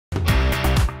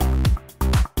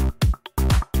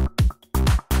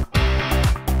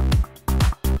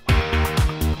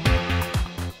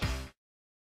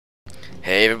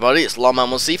Hey everybody, it's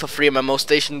LawmanWC for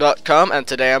FreeMMOStation.com, and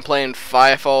today I'm playing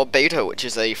Firefall Beta, which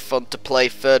is a fun to play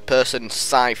third-person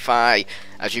sci-fi,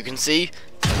 as you can see,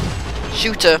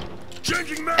 shooter,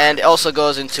 and it also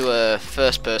goes into a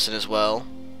first-person as well.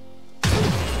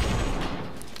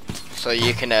 So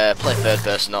you can play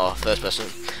third-person or first-person.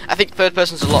 I think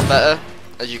third-person's a lot better,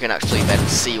 as you can actually then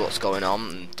see what's going on,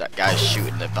 and that guy's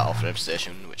shooting the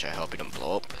FreeMMOStation, which I hope he doesn't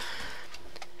blow up.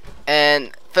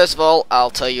 And first of all,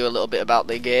 I'll tell you a little bit about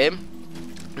the game.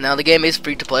 Now, the game is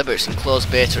free to play, but it's in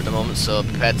closed beta at the moment, so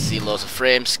prepare to see loads of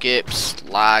frame skips,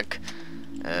 lag,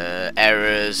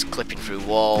 errors, clipping through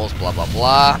walls, blah blah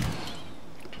blah.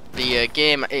 The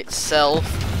game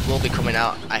itself will be coming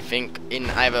out, I think, in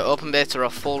either open beta or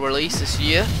full release this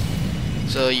year,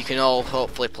 so you can all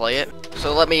hopefully play it.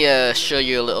 So let me show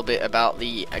you a little bit about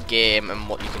the game and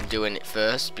what you can do in it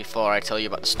first, before I tell you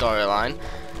about the storyline.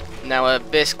 Now,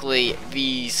 basically,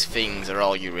 these things are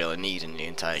all you really need in the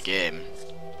entire game.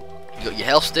 You got your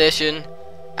health station,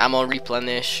 ammo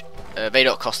replenish. They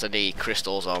don't cost any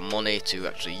crystals or money to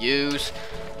actually use.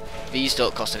 These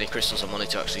don't cost any crystals or money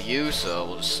to actually use, so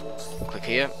we'll just click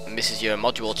here. And this is your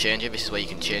module changer. This is where you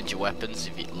can change your weapons.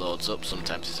 If it loads up,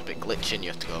 sometimes it's a bit glitchy and you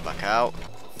have to go back out.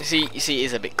 You see, it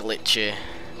is a bit glitchy,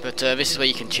 but this is where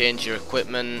you can change your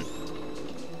equipment.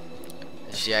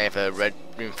 See, I have a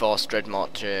reinforced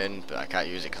dreadnought chain, but I can't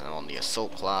use it because I'm on the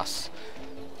assault class.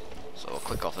 So I'll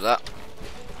click off of that.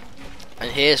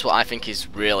 And here's what I think is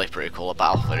really pretty cool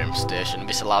about FreeMMOStation.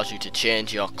 This allows you to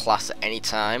change your class at any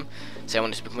time. Say I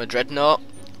wanted to become a dreadnought,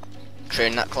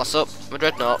 train that class up, I'm a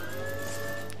dreadnought.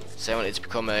 Say I wanted to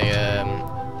become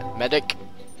a medic,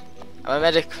 I'm a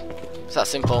medic. It's that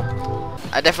simple.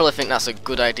 I definitely think that's a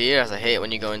good idea, as I hate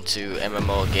when you go into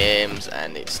MMO games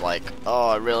and it's like, oh,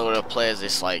 I really want to play as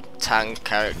this like tank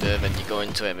character, and then you go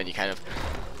into it and then you kind of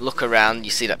look around,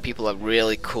 you see that people are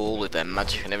really cool with their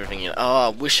magic and everything, you're like, oh, I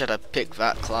wish I'd have picked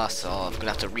that class, or I'm going to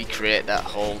have to recreate that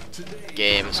whole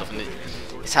game and stuff. And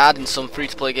it's hard in some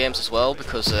free-to-play games as well,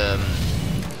 because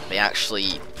they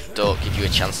actually don't give you a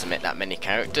chance to make that many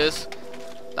characters.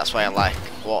 That's why I like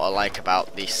what I like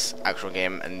about this actual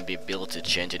game, and be able to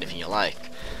change anything you like.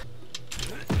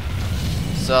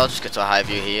 So I'll just go to a high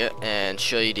view here and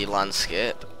show you the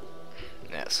landscape.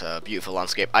 Yeah, it's a beautiful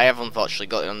landscape. I have unfortunately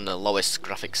got it on the lowest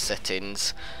graphics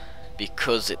settings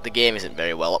because the game isn't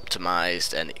very well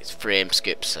optimized, and its frame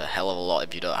skips a hell of a lot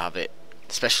if you don't have it,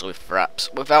 especially with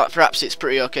fraps. Without fraps it's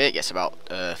pretty okay, it gets about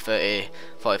 40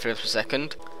 frames per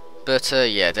second. But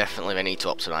yeah, definitely they need to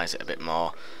optimize it a bit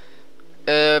more.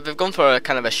 They've gone for a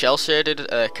kind of a cel-shaded,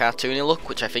 cartoony look,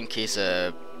 which I think is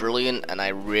brilliant, and I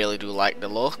really do like the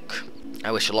look.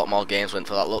 I wish a lot more games went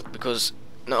for that look, because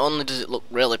not only does it look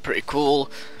really pretty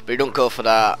cool, but you don't go for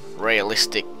that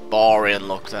realistic, boring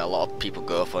look that a lot of people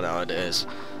go for nowadays.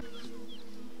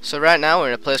 So right now we're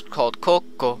in a place called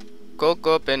Coco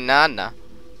Banana.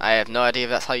 I have no idea if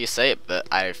that's how you say it, but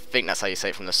I think that's how you say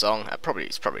it from the song.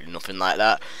 It's probably nothing like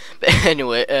that. But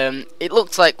anyway, it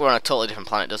looks like we're on a totally different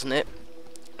planet, doesn't it?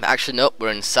 But actually, nope,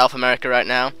 we're in South America right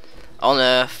now, on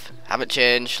Earth, haven't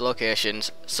changed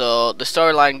locations. So the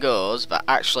storyline goes that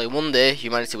actually one day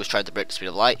humanity was trying to break the speed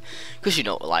of light, because you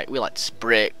know what we like to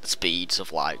break the speeds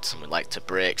of light, and we like to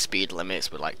break speed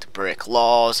limits, we like to break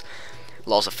laws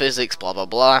of physics, blah blah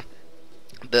blah.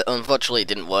 But unfortunately it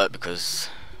didn't work because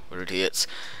we're idiots.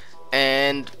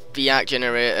 And the arc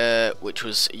generator, which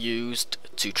was used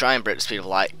to try and break the speed of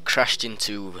light, crashed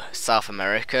into South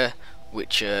America,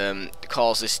 which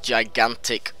caused this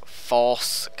gigantic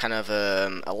force, kind of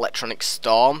electronic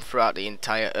storm throughout the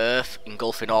entire Earth,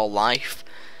 engulfing all life.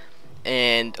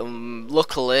 And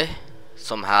luckily,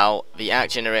 somehow, the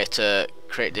arc generator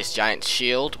created this giant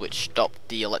shield which stopped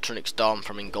the electronic storm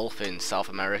from engulfing South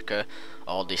America,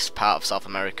 or this part of South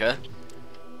America,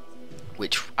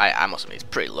 which I must admit is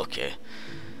pretty lucky.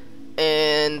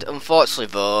 And unfortunately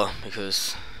though,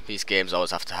 because these games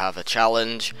always have to have a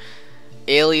challenge,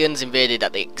 aliens invaded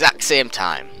at the exact same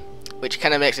time, which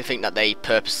kind of makes me think that they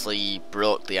purposely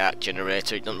broke the arc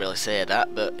generator. It doesn't really say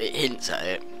that, but it hints at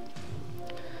it.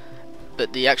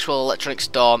 But the actual electronic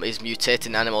storm is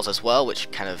mutating animals as well,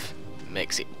 which kind of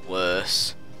makes it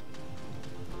worse.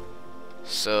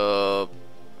 So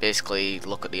basically,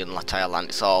 look at the entire land,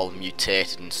 it's all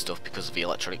mutated and stuff because of the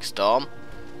electronic storm.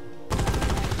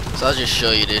 So I'll just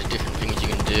show you the different things you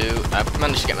can do. I've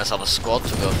managed to get myself a squad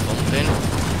to go thumping,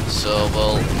 so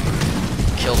we'll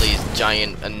kill these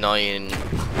giant annoying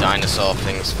dinosaur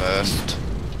things first.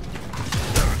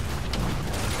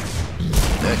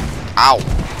 Ow!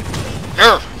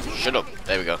 Shut up,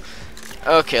 there we go.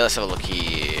 Okay, let's have a look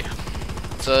here.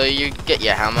 So you get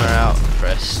your hammer out,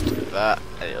 press that,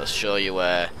 and it'll show you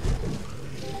where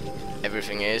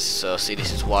everything is. So see,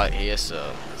 this is white here,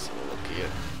 so let's have a look here.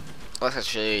 Let's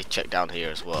actually check down here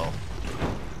as well.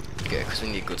 Okay, because we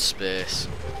need good space.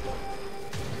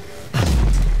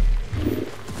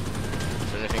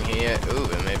 Is there anything here? Ooh,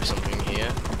 there may be something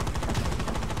here.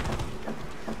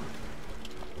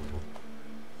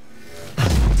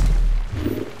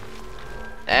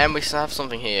 And we still have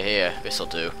something here. This'll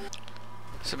do.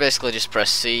 So basically just press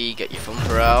C, get your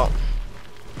thumper out.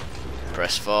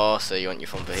 Press 4, so you want your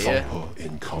thumper here.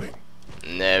 Incoming.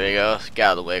 And there we go. Get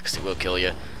out of the way because it will kill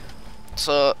you.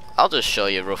 So I'll just show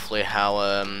you roughly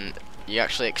how you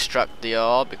actually extract the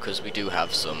ore, because we do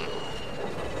have some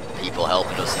people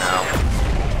helping us now.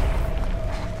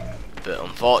 But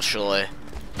unfortunately,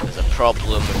 there's a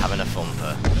problem with having a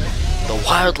thumper. The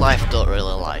wildlife don't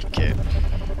really like it.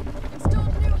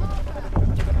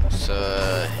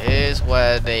 So here's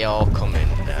where they all come in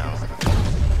now.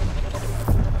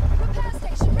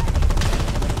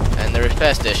 And the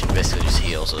repair station basically just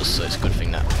heals us, so it's a good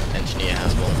thing that engineer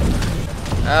has one.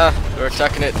 Ah, they're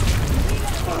attacking it.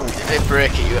 If they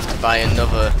break it, you have to buy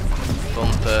another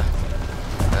thumper.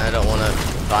 And I don't want to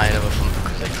buy another thumper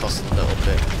because they cost a little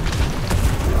bit.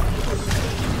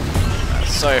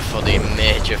 Sorry for the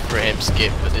major frame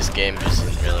skip, but this game just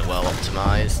isn't really well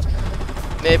optimised.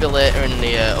 Maybe later in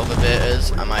the other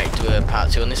betas I might do a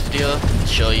part 2 on this video and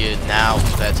show you now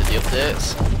compared to the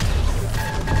updates.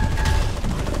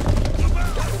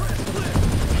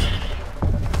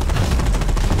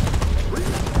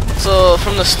 So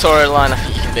from the storyline, I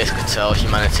think you can basically tell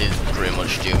humanity is pretty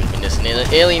much doomed. There's an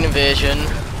alien invasion,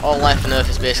 all life on Earth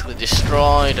is basically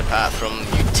destroyed apart from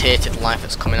mutated life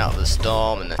that's coming out of the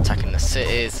storm and attacking the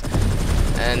cities,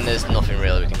 and there's nothing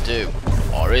really we can do.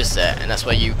 Or is there? And that's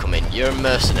where you come in. You're a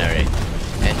mercenary,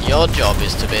 and your job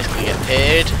is to basically get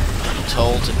paid and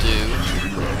told to do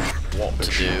what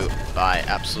to do by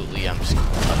absolutely, I'm just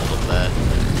leveled up there.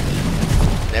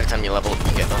 And every time you level up,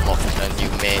 you get unlocked a new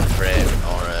mainframe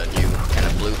or a new kind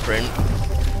of blueprint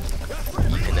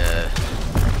you can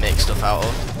make stuff out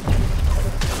of.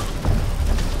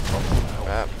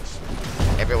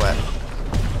 Everywhere.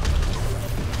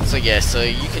 So yeah, so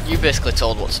you basically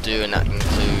told what to do, and that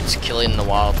includes killing the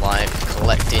wildlife,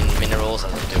 collecting minerals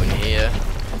as I'm doing here.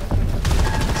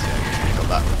 Got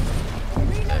that.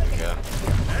 There we go.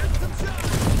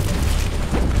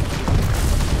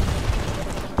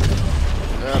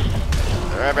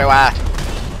 They're everywhere.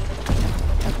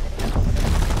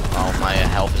 Oh, my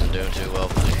health isn't doing too well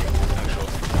for the actual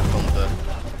thumper.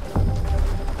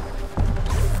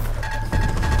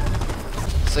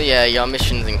 So yeah, your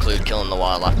missions include killing the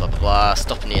wildlife, blah blah blah,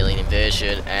 stopping alien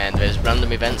invasion, and there's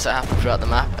random events that happen throughout the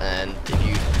map, and if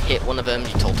you hit one of them,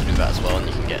 you're told to do that as well, and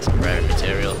you can get some rare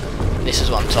material. This is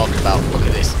what I'm talking about. Look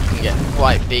at this. You can get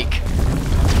quite big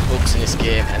bugs in this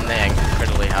game, and they're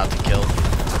incredibly hard to kill.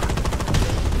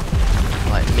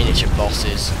 Like miniature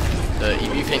bosses.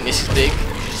 If you think this is big,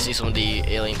 you should see some of the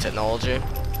alien technology.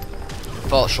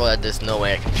 Unfortunately, there's no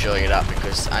way I can show you that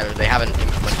because either they haven't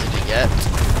implemented it yet,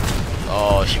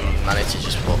 or humanity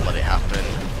just won't let it happen,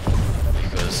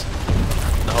 because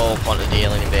the whole point of the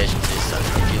alien invasions is that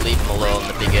if you leave them alone,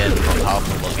 the bigger and more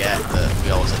powerful they'll get, but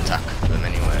we always attack them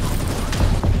anyway.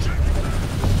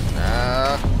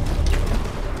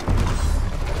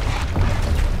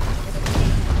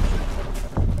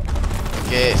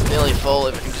 Okay, it's nearly full.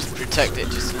 If we can just protect it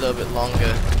just a little bit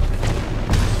longer.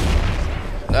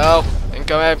 No!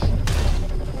 Incoming!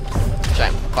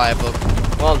 Giant firebug.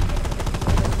 Come on!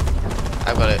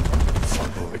 I've got it.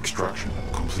 Final extraction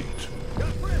complete.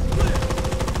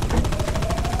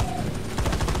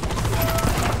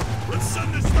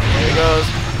 There he goes.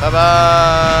 Bye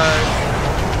bye.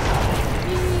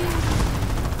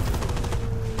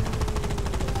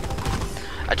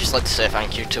 I'd just like to say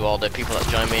thank you to all the people that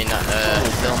joined me in that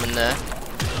filming there.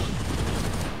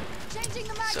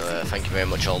 So thank you very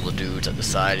much, all the dudes at the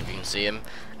side, if you can see them.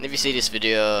 And if you see this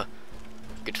video,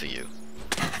 good for you.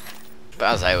 But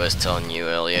as I was telling you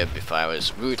earlier, before I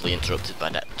was rudely interrupted by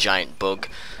that giant bug,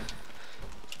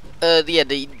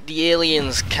 the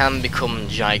aliens can become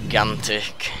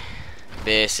gigantic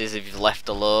bases if you're left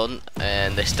alone,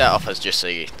 and they start off as just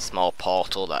a small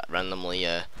portal that randomly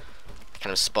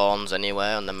kind of spawns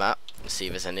anywhere on the map. Let's see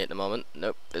if there's any at the moment.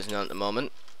 Nope, there's none at the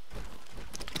moment.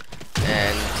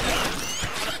 And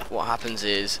what happens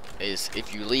is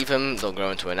if you leave them, they'll grow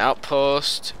into an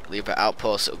outpost. Leave that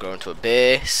outpost, it'll grow into a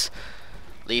base.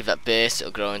 Leave that base,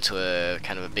 it'll grow into a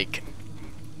kind of a big,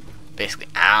 basically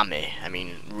army. I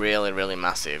mean, really, really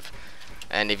massive.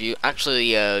 And if you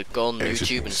actually go on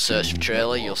YouTube and search for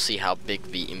trailer, you'll see how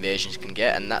big the invasions can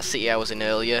get. And that city I was in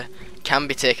earlier can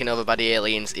be taken over by the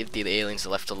aliens if the aliens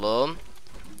are left alone.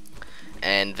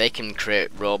 and they can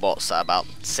create robots that are about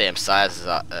the same size as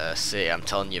that city. I'm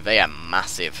telling you, they are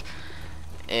massive.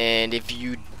 And if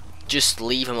you just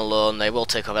leave them alone, they will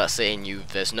take over that city, and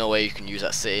there's no way you can use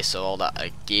that city, so all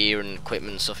that gear and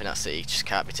equipment and stuff in that city just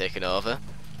can't be taken over.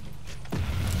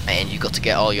 And you've got to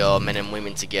get all your men and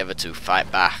women together to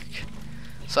fight back.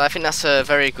 So I think that's a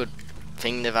very good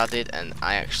thing they've added, and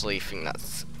I actually think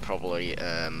that's probably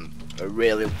a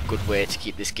really good way to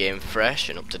keep this game fresh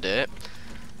and up to date.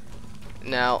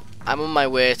 Now, I'm on my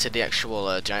way to the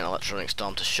actual giant electronic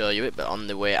storm to show you it, but on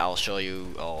the way I'll show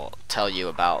you or tell you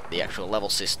about the actual level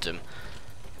system.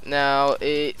 Now,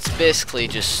 it's basically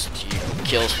just you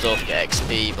kill stuff, get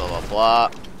XP, blah blah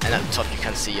blah, and at the top you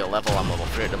can see your level. I'm level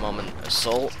 3 at the moment,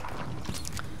 Assault.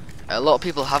 A lot of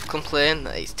people have complained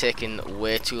that it's taking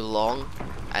way too long,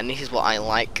 and this is what I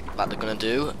like that they're going to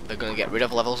do. They're going to get rid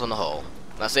of levels on the whole.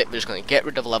 That's it, they're just going to get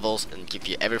rid of levels and give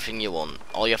you everything you want.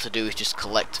 All you have to do is just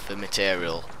collect the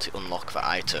material to unlock the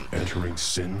item. Entering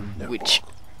Sin Network. Which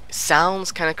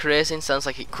sounds kind of crazy and sounds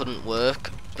like it couldn't work,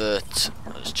 but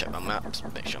I'll just check my maps,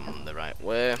 make sure I'm on the right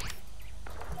way.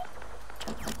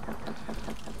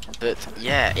 But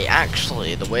yeah, it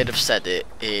actually, the way they've said it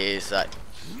is that,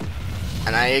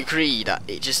 and I agree that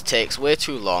it just takes way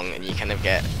too long and you kind of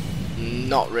get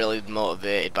not really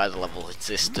motivated by the leveling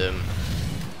system.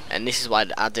 And this is why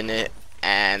they're adding it,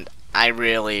 and I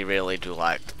really do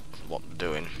like what they're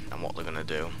doing and what they're gonna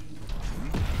do.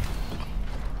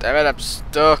 Damn it, I'm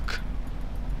stuck.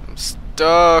 I'm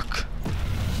stuck.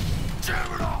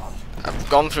 I've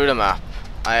gone through the map.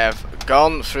 I have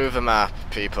gone through the map,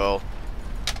 people.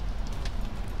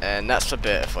 And that's the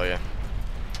beta for you.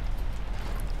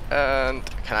 And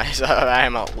can I say I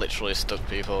am out literally stuck,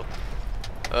 people.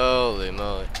 Holy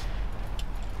moly.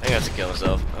 I think I have to kill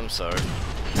myself. I'm sorry.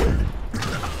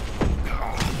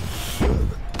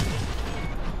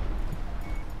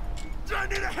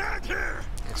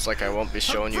 Looks like I won't be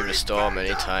showing you the storm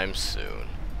anytime soon.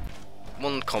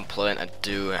 One complaint I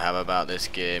do have about this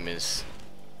game is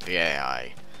the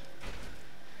AI.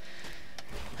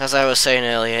 As I was saying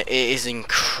earlier, it is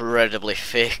incredibly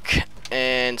thick,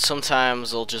 and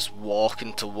sometimes they'll just walk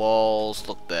into walls.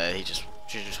 Look there, she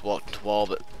just walked into a wall,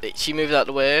 but she moved out of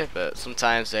the way. But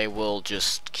sometimes they will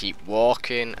just keep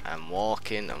walking and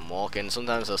walking and walking.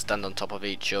 Sometimes they'll stand on top of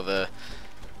each other.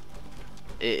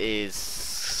 It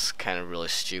is kind of really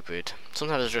stupid.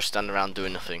 Sometimes they'll just stand around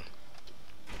doing nothing.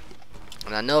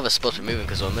 And I know they're supposed to be moving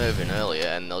because they were moving earlier,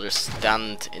 and they'll just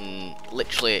stand in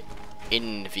literally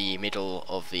in the middle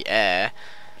of the air,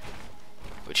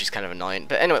 which is kind of annoying.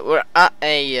 But anyway, we're at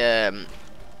a an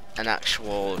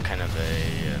actual kind of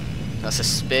a that's a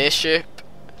spaceship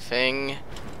thing,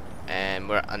 and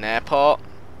we're at an airport,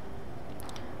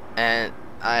 and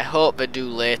I hope they do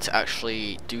later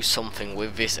actually do something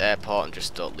with this airport and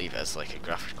just don't leave it as like a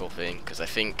graphical thing, because I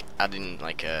think adding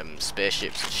like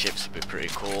spaceships and ships would be pretty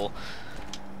cool.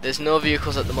 There's no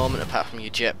vehicles at the moment apart from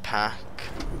your jetpack.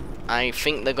 I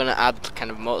think they're gonna add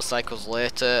kind of motorcycles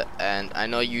later, and I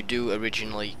know you do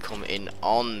originally come in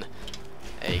on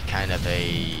a kind of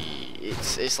a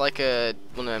it's like a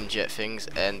one of them jet things,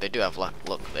 and they do have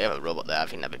look they have a robot there. I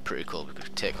think that'd be pretty cool. We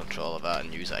could take control of that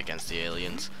and use that against the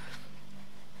aliens.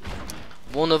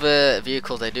 One other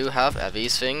vehicle they do have are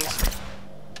these things.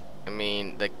 I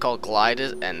mean, they're called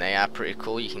gliders, and they are pretty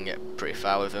cool. You can get pretty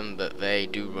far with them, but they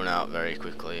do run out very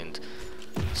quickly, and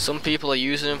some people are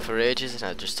using them for ages, and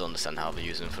I just don't understand how they're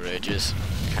using them for ages.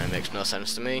 Kind of makes no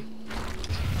sense to me.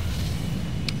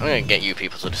 I'm gonna get you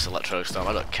people to this electronic storm.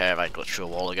 I don't care if I go through a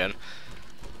wall again.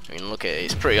 I mean, look at it.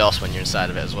 It's pretty awesome when you're inside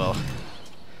of it as well.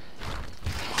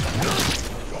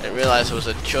 I didn't realise there was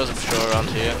a chosen patrol around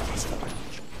here.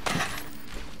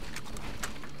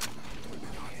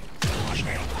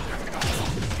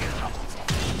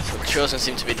 So the chosen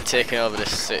seem to be taking over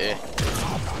this city.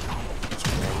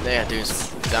 And they are doing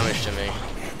some damage to me.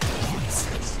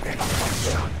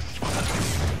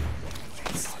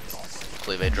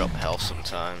 Hopefully they drop health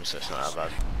sometimes, so it's not that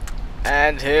bad.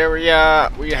 And here we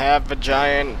are. We have the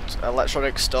giant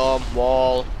electronic storm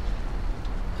wall,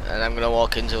 and I'm gonna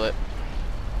walk into it.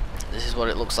 This is what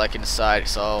it looks like inside.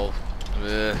 It's all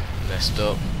messed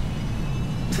up.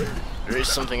 There is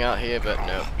something out here, but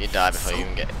no, you die before you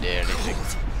even get near anything.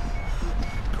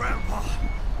 Grandpa,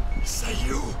 is that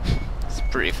you? It's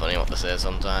pretty funny what they say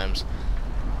sometimes,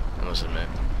 I must admit.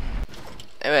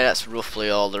 Anyway, that's roughly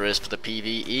all there is for the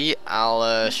PvE.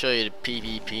 I'll show you the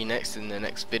PvP next in the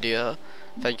next video.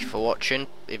 Thank you for watching.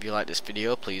 If you like this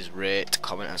video, please rate,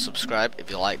 comment and subscribe.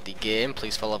 If you like the game,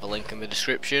 please follow the link in the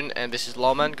description. And this is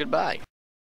Lawman, goodbye.